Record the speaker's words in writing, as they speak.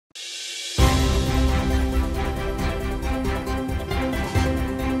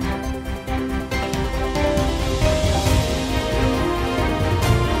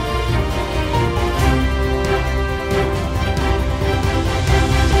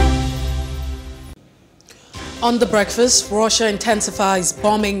On the breakfast, Russia intensifies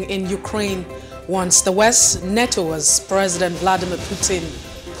bombing in Ukraine once the West, NATO as President Vladimir Putin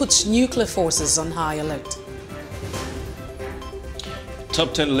puts nuclear forces on high alert.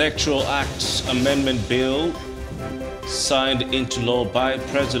 Top 10 Electoral Acts Amendment Bill signed into law by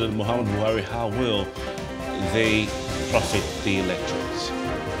President Muhammadu Buhari. How will they profit the electorates?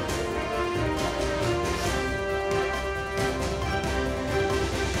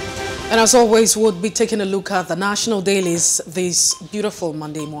 And as always, we'll be taking a look at the national dailies this beautiful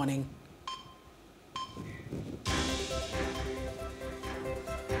Monday morning.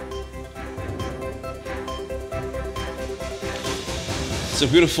 It's a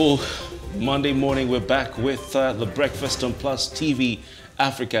beautiful Monday morning. We're back with the Breakfast on Plus TV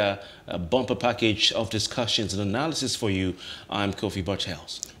Africa bumper package of discussions and analysis for you. I'm Kofi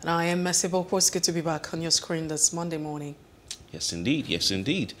Bartels. And I am Messi Bopo. It's good to be back on your screen this Monday morning. Yes, indeed. Yes,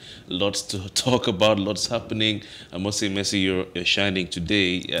 indeed. Lots to talk about, lots happening. I must say, Messi, you're shining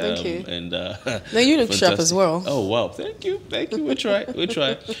today. Thank you. And now you look sharp as well. Oh, wow. Thank you. Thank you. We try. We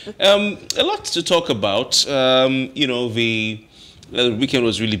try. A lot to talk about. You know, the weekend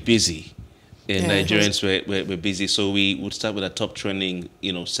was really busy. And Nigerians were busy. So we would start with a top trending,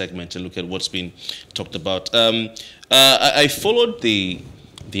 segment and look at what's been talked about. I followed the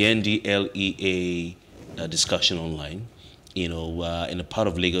N.D.L.E.A discussion online. In a part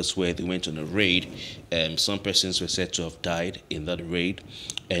of Lagos where they went on a raid. Some persons were said to have died in that raid.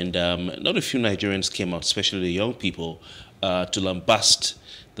 And not a few Nigerians came out, especially the young people, to lambast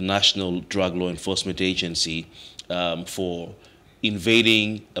the National Drug Law Enforcement Agency for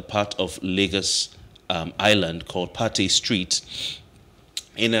invading a part of Lagos island called Pate Street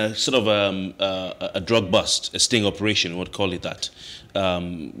in a sort of a drug bust, a sting operation, we would call it that.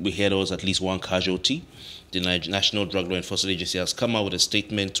 We heard there was at least one casualty. The National Drug Law Enforcement Agency has come out with a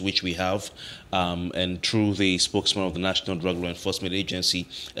statement, which we have, and through the spokesman of the National Drug Law Enforcement Agency,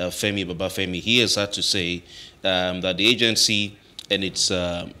 Femi Babafemi, he has had to say that the agency and its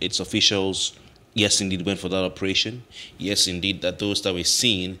officials, yes, indeed, went for that operation. Yes, indeed, that those that were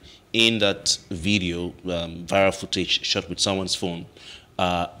seen in that video, viral footage shot with someone's phone,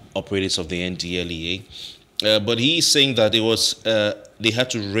 operators of the N.D.L.E.A. But he's saying that it was they had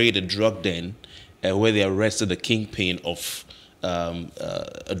to raid a drug den where they arrested the kingpin of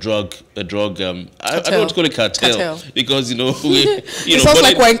a drug. I don't want to call it cartel. Because it sounds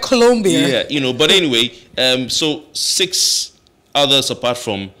like we're in Colombia. Yeah, but anyway, so 6 others apart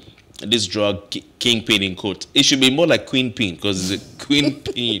from this drug kingpin in quote. It should be more like queen pin because it's a queen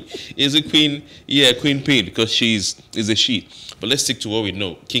pin. Is it queen? Yeah, queen pin because is a she. But let's stick to what we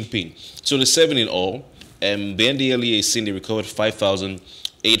know, kingpin. So the 7 in all. The N.D.L.E.A is saying they recovered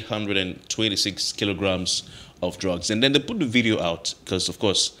 5,826 kilograms of drugs. And then they put the video out because, of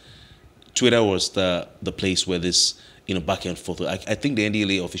course, Twitter was the place where this, back and forth. I think the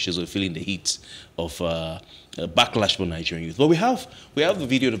N.D.L.E.A officials were feeling the heat of backlash from Nigerian youth. But we have the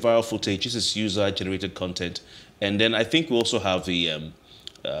video, the viral footage. This is user-generated content. And then I think we also have the,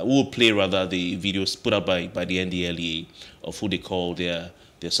 we'll play rather the videos put up by the N.D.L.E.A of who they call their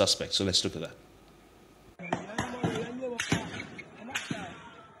suspects. So let's look at that.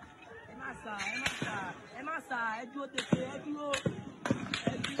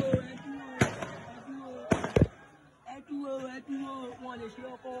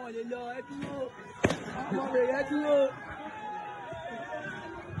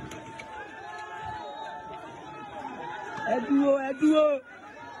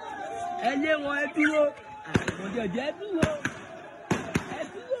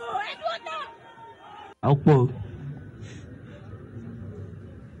 Ọ̀pọ̀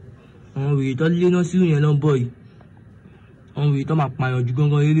àwọn wèrè tó lé náà sí yẹn ló ń bọ̀ yìí àwọn wèrè tó máa pààyàn ju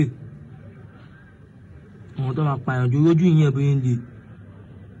gángan eré àwọn tó máa pààyàn ju lójú ìyẹn bóyá ń lè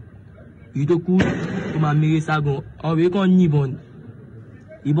èyí tó kú tó máa mèrè ságan àwọn wèrè kan ní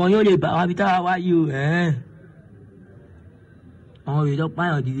ìbọn yóò lè bá wa bí táwa wá yìí o àwọn wèrè tó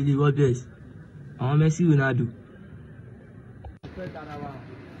pààyàn dìde lè Robert àwọn Messi Ronaldo.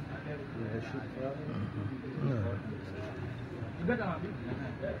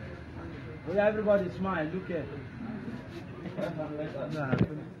 Yeah, everybody smile, look at.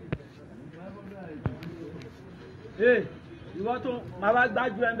 Hey, you want to my bag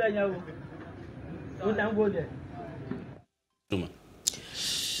back you and then you don't go there.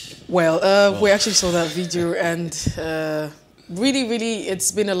 Well, we actually saw that video and really,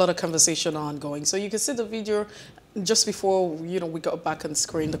 it's been a lot of conversation ongoing. So you can see the video just before, we got back on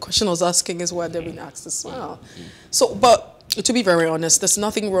screen. The question I was asking is why they're being asked as well. So, but to be very honest, there's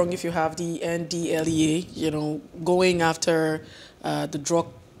nothing wrong if you have the N.D.L.E.A, going after the drug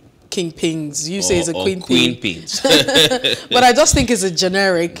kingpins. You say it's a queen pins. But I just think it's a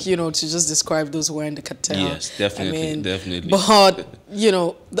generic, to just describe those who are in the cartel. Yes, definitely, definitely. But,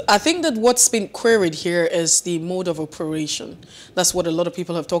 I think that what's been queried here is the mode of operation. That's what a lot of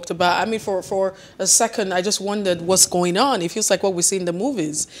people have talked about. I mean, for a second, I just wondered what's going on. It feels like what we see in the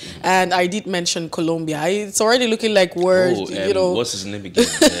movies. And I did mention Colombia. It's already looking like we're, what's his name again?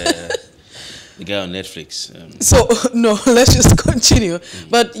 The guy on Netflix. So, no, let's just continue.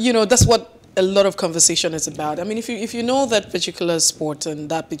 But, that's what a lot of conversation is about. I mean, if you know that particular sport and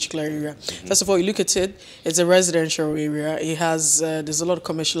that particular area, first of all, you look at it, it's a residential area. It has, there's a lot of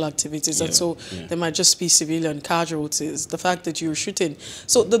commercial activities, and so there might just be civilian casualties. The fact that you're shooting.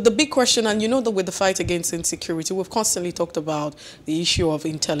 So the big question, and that with the fight against insecurity, we've constantly talked about the issue of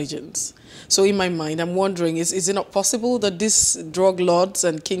intelligence. So in my mind, I'm wondering, is it not possible that these drug lords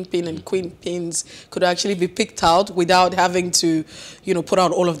and kingpin and queen pins could actually be picked out without having to, put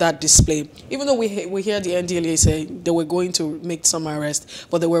out all of that display? Even though we hear the N.D.L.E.A say they were going to make some arrests,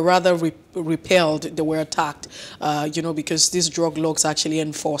 but they were rather repelled, they were attacked, because these drug lords actually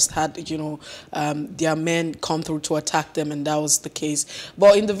enforced, had, their men come through to attack them, and that was the case.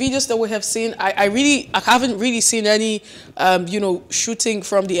 But in the videos that we have seen, I haven't really seen any, shooting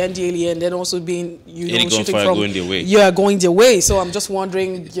from the N.D.L.E.A and then also being, shooting from going their way. Yeah, going their way. So I'm just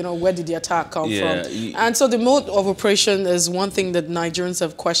wondering, where did the attack come from? And so the mode of operation is one thing that Nigerians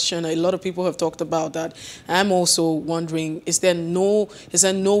have questioned. A lot of people have talked about that. I'm also wondering, is there no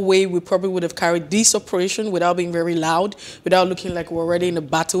way we probably would have carried this operation without being very loud, without looking like we're already in a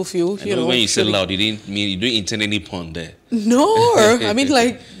battlefield? When you said loud, you didn't intend any pun there. No, I mean,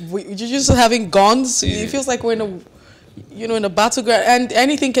 like, you're just having guns. It feels like we're in a in a battleground, and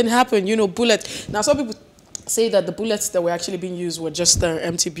anything can happen, bullets. Now, some people say that the bullets that were actually being used were just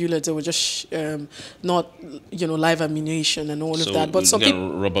empty bullets. They were just not, live ammunition and all of that. But some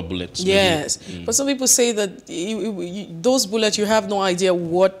people, rubber bullets. Yes. But some people say that those bullets, you have no idea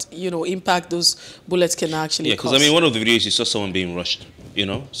what, impact those bullets can actually cause. Yeah, because, I mean, one of the videos, you saw someone being rushed.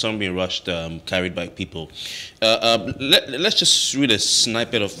 Someone being rushed, carried by people. Let's just read a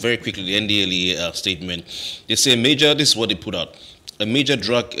snippet of, very quickly, the N.D.L.E.A statement. They say this is what they put out. A major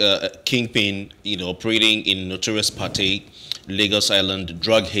drug kingpin, operating in notorious Pate, Lagos Island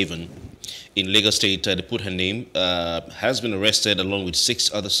drug haven in Lagos State, they put her name, has been arrested along with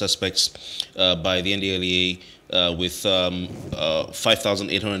 6 other suspects by the N.D.L.E.A with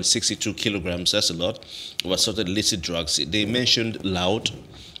 5,862 kilograms, that's a lot, of assorted illicit drugs. They mentioned loud.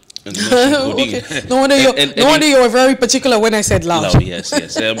 And okay. No wonder you were very particular when I said loud. Loud, yes.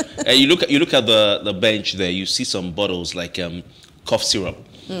 You look at the bench there, you see some bottles like cough syrup.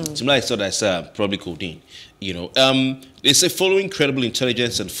 So I thought that's probably codeine. They say following credible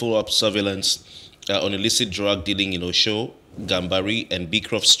intelligence and follow-up surveillance on illicit drug dealing in Osho, Gambari, and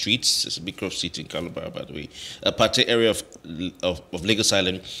Beecroft Streets. It's a Beecroft Street in Calabar, by the way. A Pate area of Lagos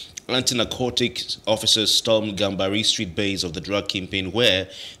Island. Anti-narcotic officers stormed Gambari Street base of the drug kingpin, where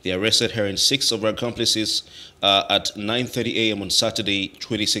they arrested her and 6 of her accomplices at 9:30 a.m. on Saturday,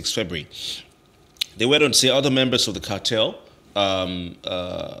 26 February. They went on to say other members of the cartel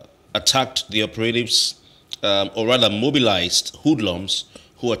attacked the operatives, or rather mobilized hoodlums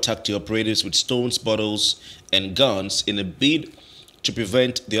who attacked the operatives with stones, bottles, and guns in a bid to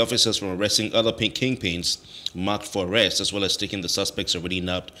prevent the officers from arresting other kingpins marked for arrest, as well as taking the suspects already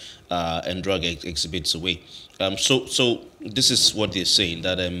nabbed and drug exhibits away. So this is what they're saying,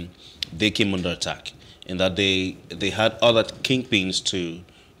 that they came under attack, and that they had other kingpins to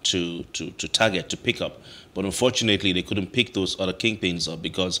target, to pick up. But unfortunately, they couldn't pick those other kingpins up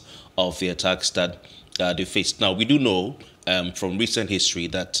because of the attacks that they faced. Now, we do know from recent history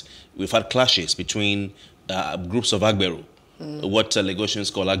that we've had clashes between groups of Bayero, what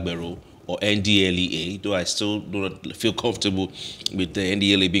Lagosians call Bayero, or N.D.L.E.A, though I still do not feel comfortable with the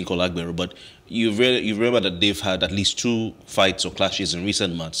N.D.L.E.A being called Bayero. But you remember that they've had at least 2 fights or clashes in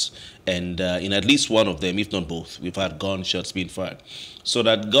recent months. And in at least one of them, if not both, we've had gunshots being fired. So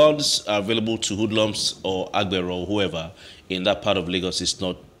that guns are available to hoodlums or Bayero or whoever in that part of Lagos is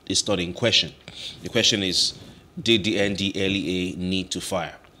not in question. The question is, did the N.D.L.E.A need to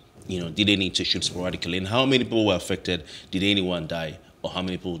fire? Did they need to shoot sporadically? And how many people were affected? Did anyone die? Or how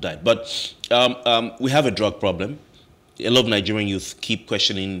many people died? But we have a drug problem. A lot of Nigerian youth keep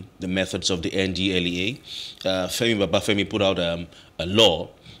questioning the methods of the N.D.L.E.A. Femi Babafemi put out a law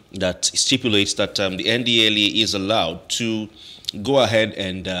that stipulates that the N.D.L.E.A is allowed to go ahead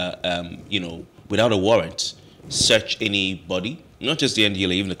and, without a warrant, search anybody, not just the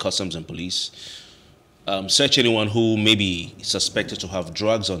N.D.L.E.A, even the customs and police, search anyone who may be suspected to have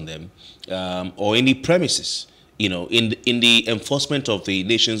drugs on them, or any premises You know, in the enforcement of the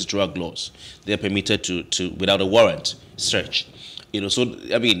nation's drug laws, they're permitted to without a warrant search. You know, so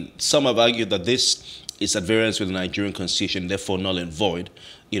I mean, some have argued that this is at variance with the Nigerian constitution, therefore null and void.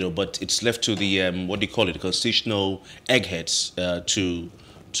 You know, but it's left to the what do you call it, constitutional eggheads to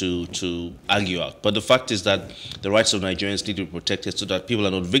argue out. But the fact is that the rights of Nigerians need to be protected so that people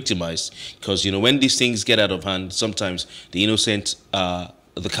are not victimized. Because, you know, when these things get out of hand, sometimes the innocent are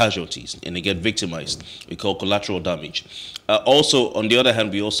the casualties and they get victimized. We call collateral damage. Also, on the other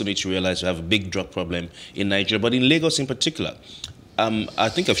hand, we also need to realize we have a big drug problem in Nigeria, but in Lagos in particular. I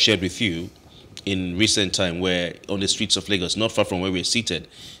think I've shared with you in recent time where on the streets of Lagos, not far from where we're seated,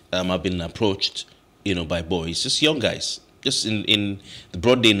 I've been approached, you know, by boys, just young guys, just in the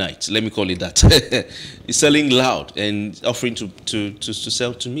broad day night, let me call it that. He's selling loud and offering to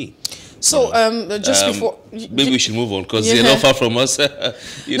sell to me. So just before, maybe we should move on because they're not far from us.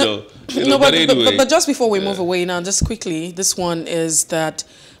 you know. But anyway, but just before we move away now, just quickly, this one is that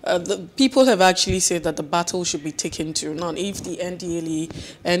the people have actually said that the battle should be taken to none. If the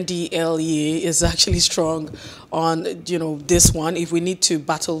N.D.L.E.A is actually strong on, you know, this one, if we need to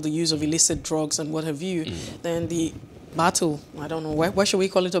battle the use of illicit drugs and what have you, then the battle, I don't know, why should we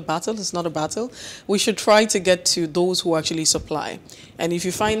call it a battle? It's not a battle. We should try to get to those who actually supply. And if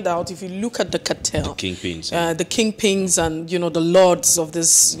you find out, if you look at the cartel, the kingpins, the kingpins and, you know, the lords of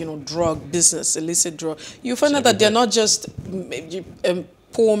this, you know, drug business, illicit drug, you find out that they're not just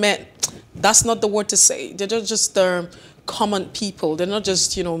poor men. That's not the word to say. They're just common people. They're not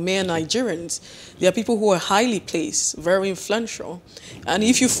just, you know, mere Nigerians. They are people who are highly placed, very influential. And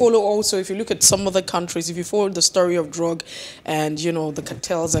if you follow also, if you look at some other countries, if you follow the story of drug and, you know, the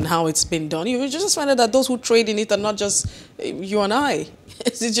cartels and how it's been done, you just find out that those who trade in it are not just you and I.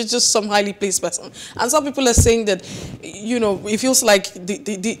 It's just some highly placed person. And some people are saying that, you know, it feels like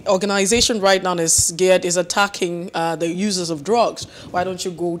the organization right now is attacking the users of drugs. Why don't you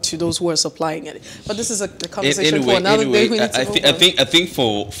go to those who are supplying it? But this is a conversation for another day. We need to I think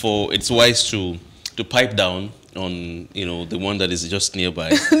for it's wise to pipe down on, you know, the one that is just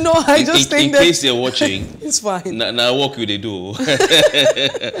nearby. No, I just think that in case they're watching, it's fine. Now walk with they do.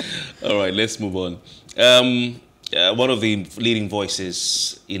 All right, let's move on. One of the leading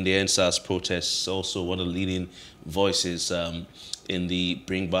voices in the NSAS protests, also one of the leading voices in the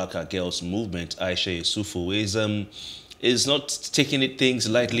Bring Back Our Girls movement, Aishah Yesufu, is not taking things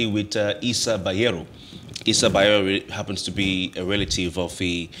lightly with Issa Bayero. Issa Bayero happens to be a relative of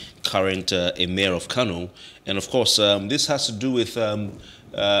the current Emir of Kano. And of course, this has to do with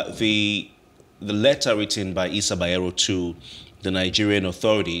the letter written by Issa Bayero to the Nigerian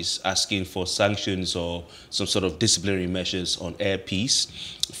authorities asking for sanctions or some sort of disciplinary measures on air peace,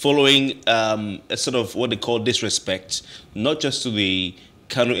 following a sort of what they call disrespect, not just to the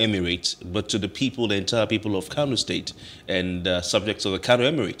Kano Emirate, but to the people, the entire people of Kano State and subjects of the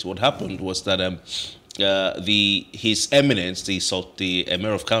Kano Emirate. What happened was that His Eminence, the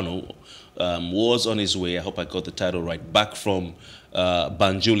Emir of Kano, was on his way, I hope I got the title right, back from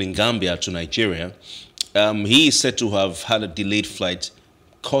Banjul in Gambia to Nigeria. He is said to have had a delayed flight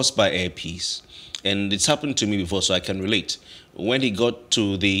caused by air peace. And it's happened to me before, so I can relate. When he got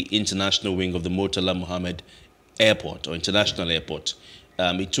to the international wing of the Murtala Mohammed Airport, or International Airport,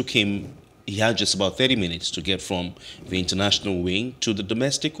 it took him, he had just about 30 minutes to get from the international wing to the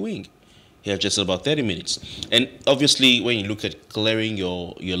domestic wing. He had just about 30 minutes. And obviously, when you look at clearing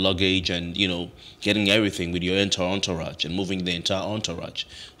your luggage and, you know, getting everything with your entire entourage and moving the entire entourage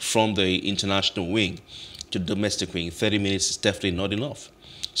from the international wing to the domestic wing, 30 minutes is definitely not enough.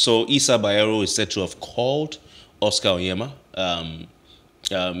 So Issa Bayero is said to have called Oscar Onyema,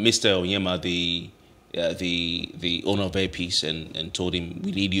 Mr. Onyema, the owner of Air Peace, and told him,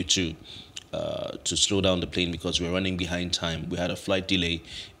 we need you to slow down the plane because we're running behind time. We had a flight delay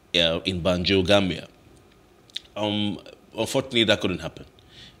in Banjul, Gambia. Unfortunately, that couldn't happen.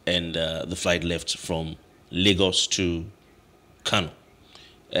 And the flight left from Lagos to Kano.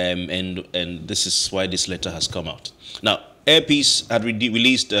 And this is why this letter has come out. Now, Air Peace had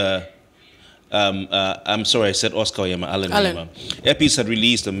released, I'm sorry, I said Oscar Oyema, Alan. Air Peace had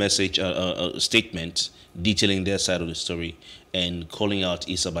released a message, a statement detailing their side of the story and calling out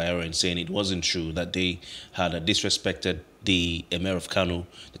Issa Bayero and saying it wasn't true that they had disrespected the Emir of Kano,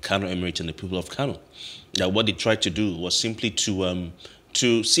 the Kano Emirate, and the people of Kano. That what they tried to do was simply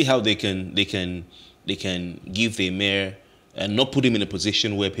to see how they can give the Emir and not put him in a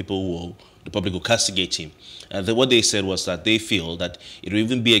position where the public will castigate him. And what they said was that they feel that it will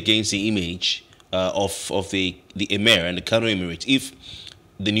even be against the image of the Emir and the Kano Emirate if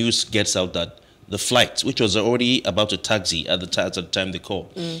the news gets out that the flight, which was already about to taxi at the time they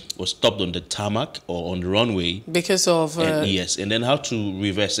called, was stopped on the tarmac or on the runway. Because of... yes, and then how to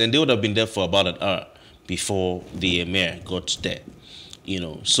reverse. And they would have been there for about an hour before the mayor got there. You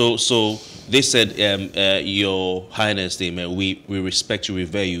know, so they said, Your Highness, the mayor, we respect you,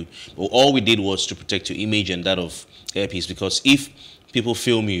 revere you. But all we did was to protect your image and that of Airpeace, because if people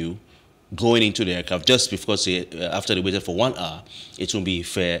film you going into the aircraft just because after they waited for 1 hour, it won't be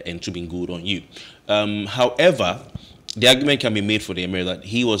fair and to be good on you. However, the argument can be made for the mayor that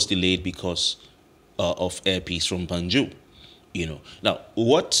he was delayed because of Airpeace from Banjul. You know, now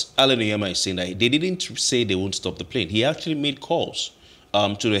what N.D.L.E.A is saying, that they didn't say they won't stop the plane. He actually made calls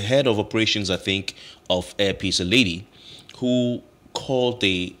to the head of operations, I think, of Airpeace, a lady who called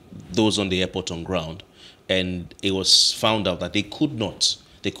those on the airport on ground, and it was found out that they could not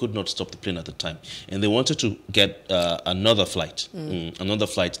stop the plane at the time, and they wanted to get another flight,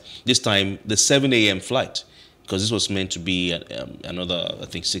 this time the 7 a.m. flight, because this was meant to be another, I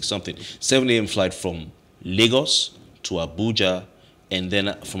think 7 a.m. flight from Lagos to Abuja, and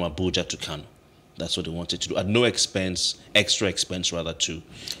then from Abuja to Kano. That's what they wanted to do at no expense, extra expense rather, to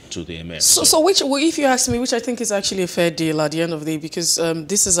the Americans. So if you ask me, which I think is actually a fair deal at the end of the day, because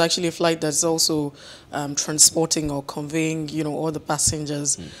this is actually a flight that's also transporting or conveying, you know, all the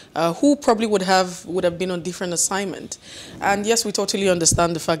passengers who probably would have been on different assignment. And yes, we totally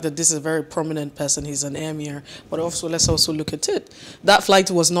understand the fact that this is a very prominent person. He's an emir, but also let's also look at it. That flight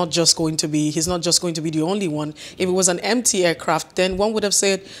was not just going to be, he's not just going to be the only one. If it was an empty aircraft, then one would have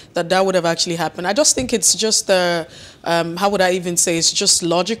said that would have actually happened. I just think it's just, how would I even say, it's just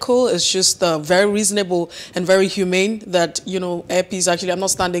logical. It's just very reasonable and very humane that, you know, Airpeace actually, I'm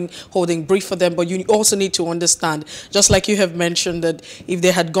not holding brief for them, but you also need to understand, just like you have mentioned, that if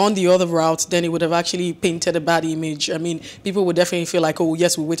they had gone the other route, then it would have actually painted a bad image. I mean, people would definitely feel like, oh,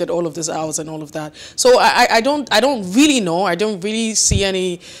 yes, we waited all of these hours and all of that. So I don't really know. I don't really see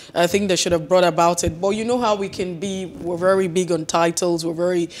any thing that should have brought about it. But you know how we can be. We're very big on titles. We're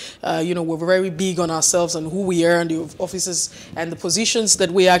very, you know, we're very big on ourselves and who we are and the offices and the positions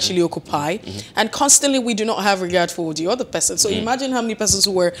that we actually occupy. And constantly we do not have regard for the other person. So imagine how many persons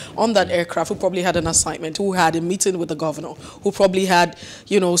who were on that aircraft who probably had an assignment, who had a meeting with the governor, who probably had,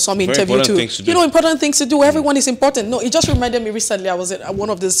 you know, some interview to you know, important things to do. Everyone is important. No, it just reminded me recently, I was at one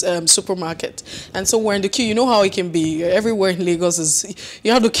of this supermarket, and so we're in the queue. You know how it can be everywhere in Lagos is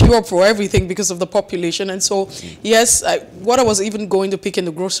you have to queue up for everything because of the population. And so yes, what I was even going to pick in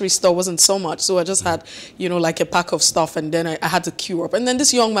the grocery store wasn't so much, so I just had, you know, like a pack of stuff, and then I had to queue up. And then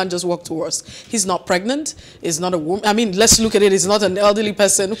this young man just walked to us. He's not pregnant. He's not a woman. I mean, let's look at it. He's not an elderly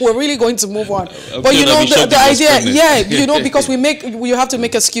person. We're really going to move on. But you know, the idea, yeah, you know, because you have to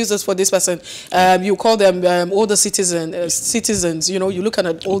make excuses for this person. You call them older citizens. You know, you look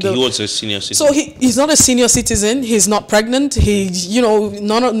at older. Okay, he was a senior citizen. So he's not a senior citizen. He's not pregnant. You know,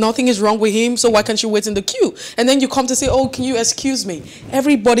 nothing is wrong with him. So why can't you wait in the queue? And then you come to say, oh, can you excuse me?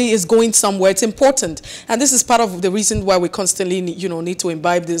 Everybody is going somewhere. It's important, and this is part of the reason why we constantly, you know, need to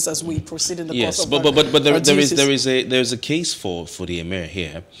imbibe this as we proceed in the course of but there is a case for the emir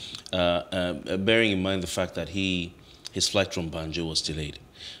here, bearing in mind the fact that his flight from Banjul was delayed.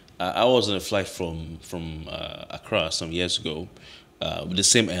 I was on a flight from Accra some years ago with the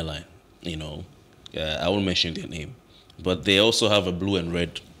same airline. You know, I won't mention their name, but they also have a blue and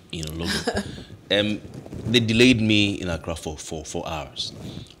red, you know, logo. They delayed me in Accra for 4 hours.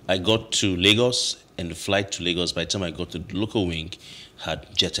 I got to Lagos, and the flight to Lagos, by the time I got to the local wing, had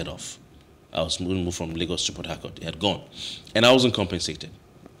jetted off. I was going to move from Lagos to Port Harcourt. It had gone. And I wasn't compensated.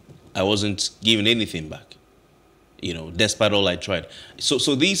 I wasn't given anything back, you know, despite all I tried.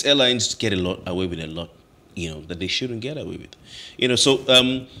 So these airlines get away with a lot, you know, that they shouldn't get away with. You know, so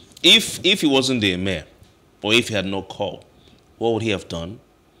if he wasn't the mayor, or if he had no call, what would he have done?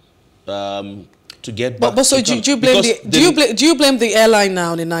 To get back. But so do you blame the airline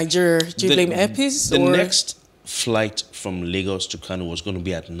now in Nigeria? Do you blame Airpeace? The next flight from Lagos to Kano was going to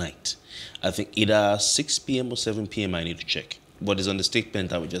be at night. I think either 6 p.m. or 7 p.m. I need to check. But it's on the statement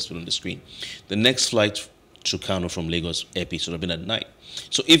that we just put on the screen. The next flight to Kano from Lagos Airpeace would have been at night.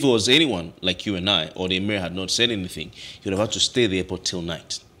 So if it was anyone like you and I, or the Emir had not said anything, he would have had to stay at the airport till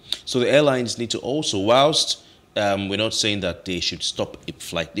night. So the airlines need to also, whilst we're not saying that they should stop a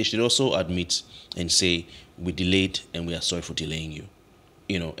flight, they should also admit and say, we delayed and we are sorry for delaying you.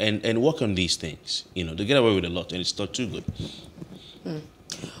 You know, and work on these things. You know, they get away with a lot and it's not too good.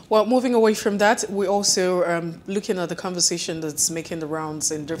 Well, moving away from that, we're also looking at the conversation that's making the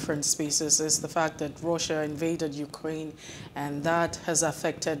rounds in different spaces is the fact that Russia invaded Ukraine, and that has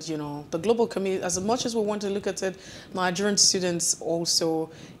affected, you know, the global community. As much as we want to look at it, Nigerian students also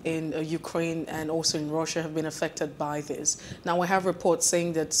in Ukraine and also in Russia have been affected by this. Now we have reports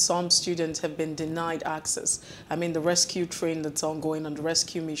saying that some students have been denied access. I mean, the rescue train that's ongoing and the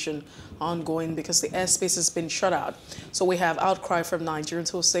rescue mission ongoing because the airspace has been shut out. So we have outcry from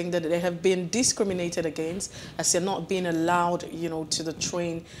Nigerians who are saying that they have been discriminated against as they're not being allowed, to the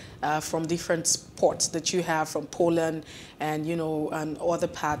train from different ports that you have from Poland and, and other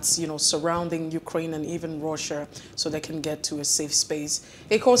parts, surrounding Ukraine and even Russia so they can get to a safe space.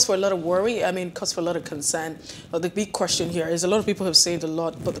 It calls for a lot of worry. I mean, it calls for a lot of concern. But the big question here is a lot of people have said a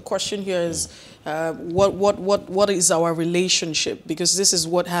lot, but the question here is what is our relationship? Because this is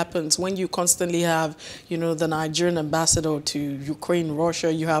what happens when you constantly have, the Nigerian ambassador to Ukraine,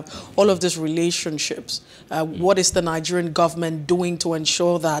 Russia, you have all of these relationships. What is the Nigerian government doing to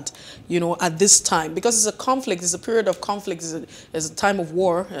ensure that, at this time, because it's a conflict, it's a period of conflict, it's a time of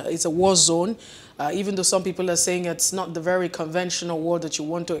war, it's a war zone. Even though some people are saying it's not the very conventional war that you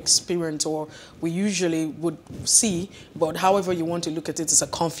want to experience or we usually would see, but however you want to look at it, it's a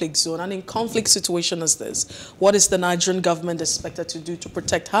conflict zone. And in conflict situation as this, what is the Nigerian government expected to do to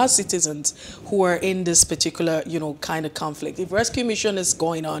protect our citizens who are in this particular, kind of conflict? If rescue mission is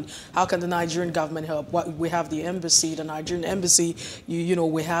going on, how can the Nigerian government help? We have the embassy, the Nigerian embassy,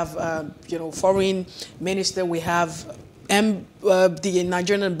 we have, foreign minister, we have the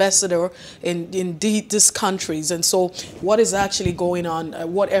Nigerian ambassador in these countries. And so what is actually going on?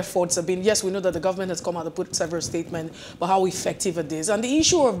 What efforts have been? Yes, we know that the government has come out and put several statements, but how effective it is. And the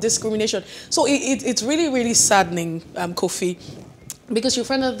issue of discrimination. So it's really, really saddening, Kofi, because you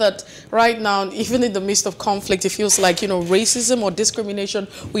find out that right now, even in the midst of conflict, it feels like, racism or discrimination,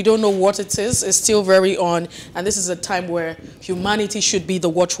 we don't know what it is. It's still very on. And this is a time where humanity should be the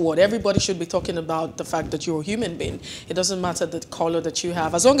watchword. Everybody should be talking about the fact that you're a human being. It doesn't matter the color that you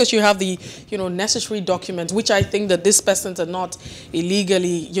have. As long as you have the, necessary documents, which I think that these persons are not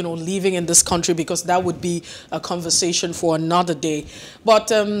illegally, living in this country, because that would be a conversation for another day.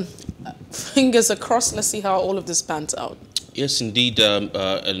 But fingers crossed, let's see how all of this pans out. Yes, indeed.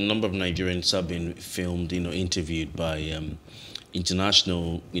 A number of Nigerians have been filmed, interviewed by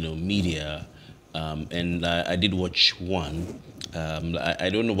international, media, and I did watch one. I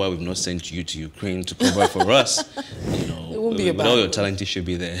don't know why we've not sent you to Ukraine to cover for us. It won't be with all your talent, you should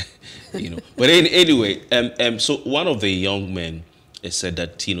be there. But anyway, so one of the young men said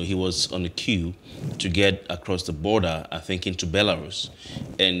that he was on a queue to get across the border, I think, into Belarus,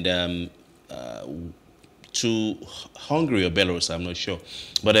 and to Hungary or Belarus, I'm not sure.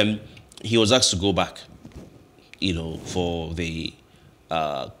 But he was asked to go back, for the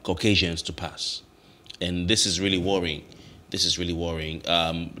Caucasians to pass. And this is really worrying. This is really worrying. There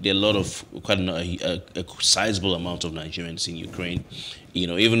are a lot of, quite a sizable amount of Nigerians in Ukraine.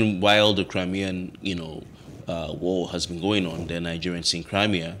 Even while the Crimean, war has been going on, there are Nigerians in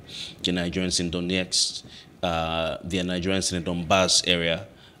Crimea, there are Nigerians in Donetsk, there are Nigerians in the Donbass area.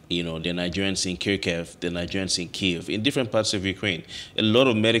 The Nigerians in Kharkiv, the Nigerians in Kiev, in different parts of Ukraine. A lot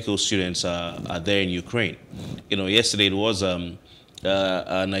of medical students are there in Ukraine. Yesterday it was a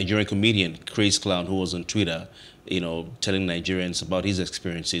Nigerian comedian, Craze Clown, who was on Twitter, telling Nigerians about his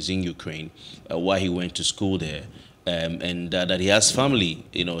experiences in Ukraine, why he went to school there, and that he has family,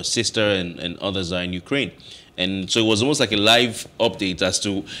 a sister and others are in Ukraine. And so it was almost like a live update as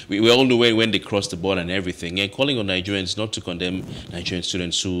to, we all know when they cross the border and everything, and calling on Nigerians not to condemn Nigerian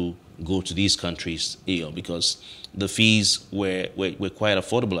students who go to these countries, because the fees were quite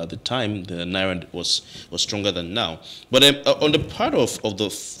affordable at the time. The Naira was stronger than now. But on the part of the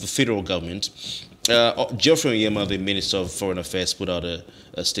federal government, Geoffrey Onyema, the Minister of Foreign Affairs, put out a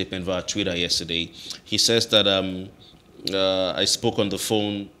statement via Twitter yesterday. He says that I spoke on the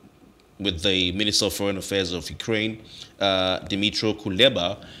phone with the Minister of Foreign Affairs of Ukraine, Dmytro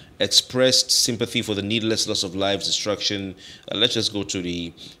Kuleba, expressed sympathy for the needless loss of lives, destruction. Let's just go to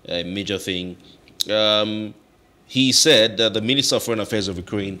the major thing. He said that the Minister of Foreign Affairs of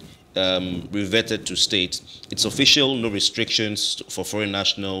Ukraine reverted to state, it's official, no restrictions for foreign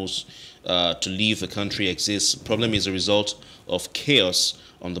nationals to leave the country exists. Problem is a result of chaos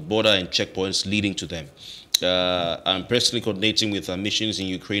on the border and checkpoints leading to them. I'm personally coordinating with our missions in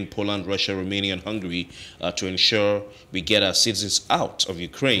Ukraine, Poland, Russia, Romania, and Hungary to ensure we get our citizens out of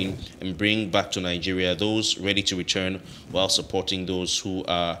Ukraine and bring back to Nigeria those ready to return while supporting those who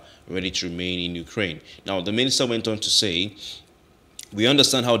are ready to remain in Ukraine. Now, the minister went on to say, we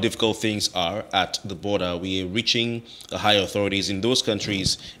understand how difficult things are at the border. We are reaching the higher authorities in those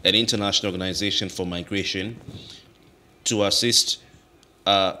countries and International Organization for Migration to assist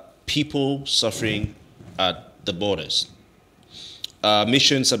people suffering at the borders.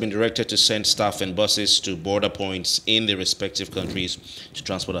 Missions have been directed to send staff and buses to border points in the respective countries to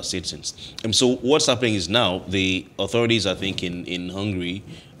transport our citizens. And so what's happening is now the authorities, I think, in Hungary,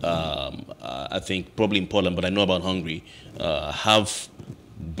 I think probably in Poland, but I know about Hungary, have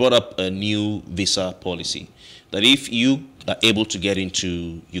brought up a new visa policy that if you are able to get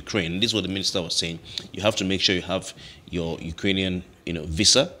into Ukraine, and this is what the minister was saying, you have to make sure you have your Ukrainian,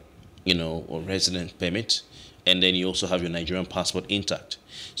 visa, or resident permit, and then you also have your Nigerian passport intact.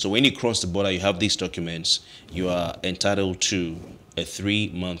 So when you cross the border, you have these documents, you are entitled to a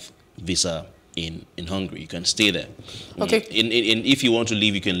 3-month visa in Hungary. You can stay there. Okay. And if you want to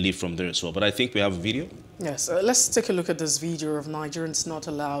leave, you can leave from there as well. But I think we have a video. Yes, let's take a look at this video of Nigerians not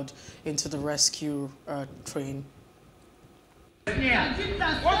allowed into the rescue train. Yeah.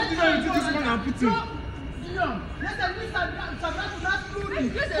 What did you do this one and put in?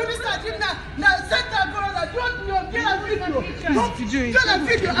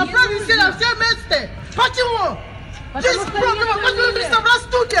 This problem of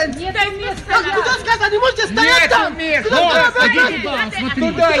students. Those guys are the most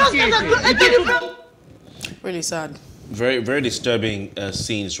Really sad. Very, very disturbing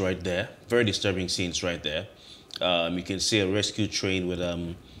scenes right there. Very disturbing scenes right there. You can see a rescue train with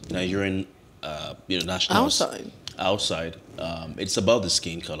Nigerian, nationals outside. It's about the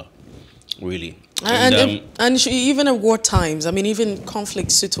skin color, really. And even at war times, I mean, even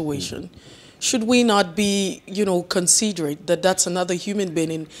conflict situation. Should we not be, considerate that that's another human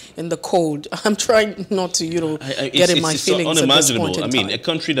being in the cold? I'm trying not to, get in my feelings at this point in time. A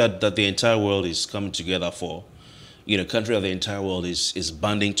country that the entire world is coming together for, a country that the entire world is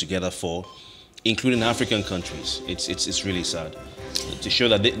banding together for, including African countries. It's really sad to show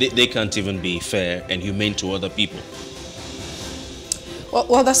that they can't even be fair and humane to other people.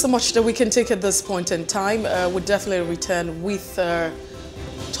 Well, that's so much that we can take at this point in time. We'll definitely return with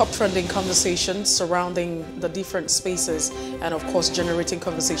top trending conversations surrounding the different spaces and of course generating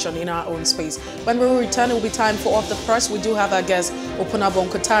conversation in our own space. When we return, it will be time for Off the Press. We do have our guest Opunabo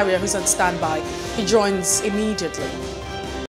Nkotaria, who's on standby. He joins immediately.